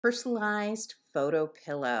Personalized photo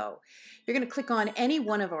pillow. You're going to click on any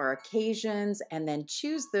one of our occasions and then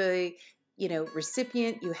choose the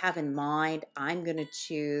recipient you have in mind. I'm going to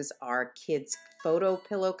choose our kids photo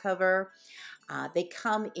pillow cover. They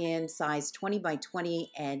come in size 20 by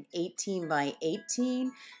 20 and 18 by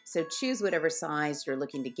 18. So choose whatever size you're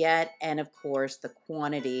looking to get, and of course the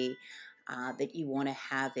quantity that you want to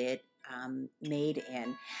have it made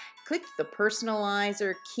in. Click the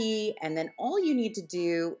personalizer key, and then all you need to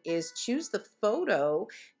do is choose the photo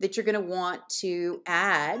that you're going to want to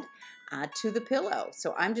add to the pillow.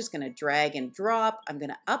 So I'm just going to drag and drop. I'm going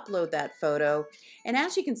to upload that photo. And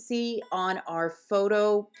as you can see on our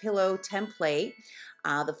photo pillow template,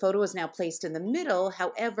 the photo is now placed in the middle.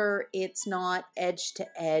 However, it's not edge to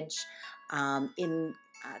edge in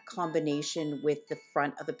combination with the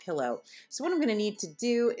front of the pillow. So what I'm going to need to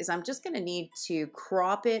do is I'm just going to need to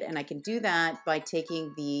crop it, and I can do that by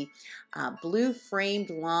taking the blue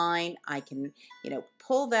framed line. I can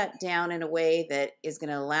pull that down in a way that is going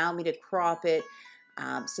to allow me to crop it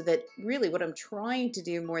so that really what I'm trying to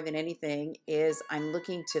do more than anything is I'm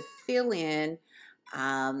looking to fill in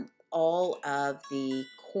all of the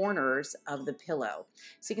corners of the pillow.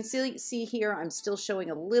 So you can see here I'm still showing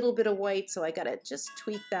a little bit of white, so I gotta just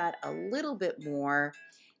tweak that a little bit more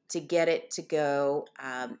to get it to go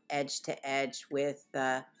edge to edge with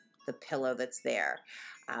the pillow that's there.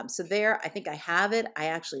 So there, I think I have it. I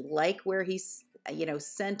actually like where he's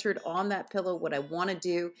centered on that pillow. What I want to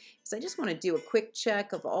do is I just want to do a quick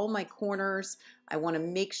check of all my corners. I want to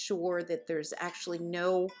make sure that there's actually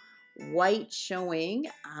no white showing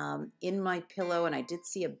in my pillow, and I did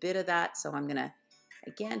see a bit of that, so I'm gonna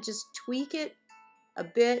again just tweak it a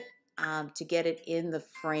bit to get it in the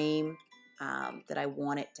frame that I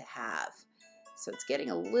want it to have. So it's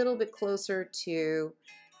getting a little bit closer to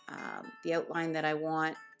the outline that I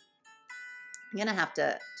want. I'm gonna have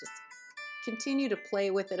to just continue to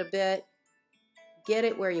play with it a bit, get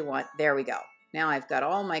it where you want. There we go. Now I've got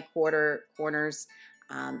all my corners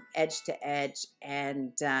edge to edge,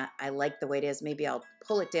 and I like the way it is. Maybe I'll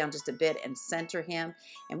pull it down just a bit and center him.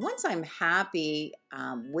 And once I'm happy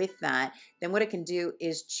with that, then what I can do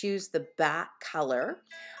is choose the back color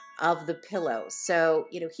of the pillow. So,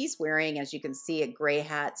 he's wearing, as you can see, a gray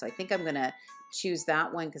hat. So I think I'm going to choose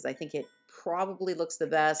that one because I think it probably looks the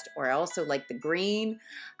best. Or I also like the green.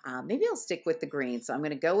 Maybe I'll stick with the green. So I'm going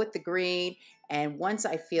to go with the green. And once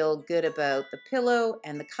I feel good about the pillow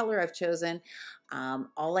and the color I've chosen,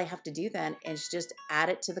 all I have to do then is just add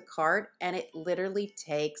it to the cart, and it literally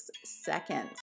takes seconds.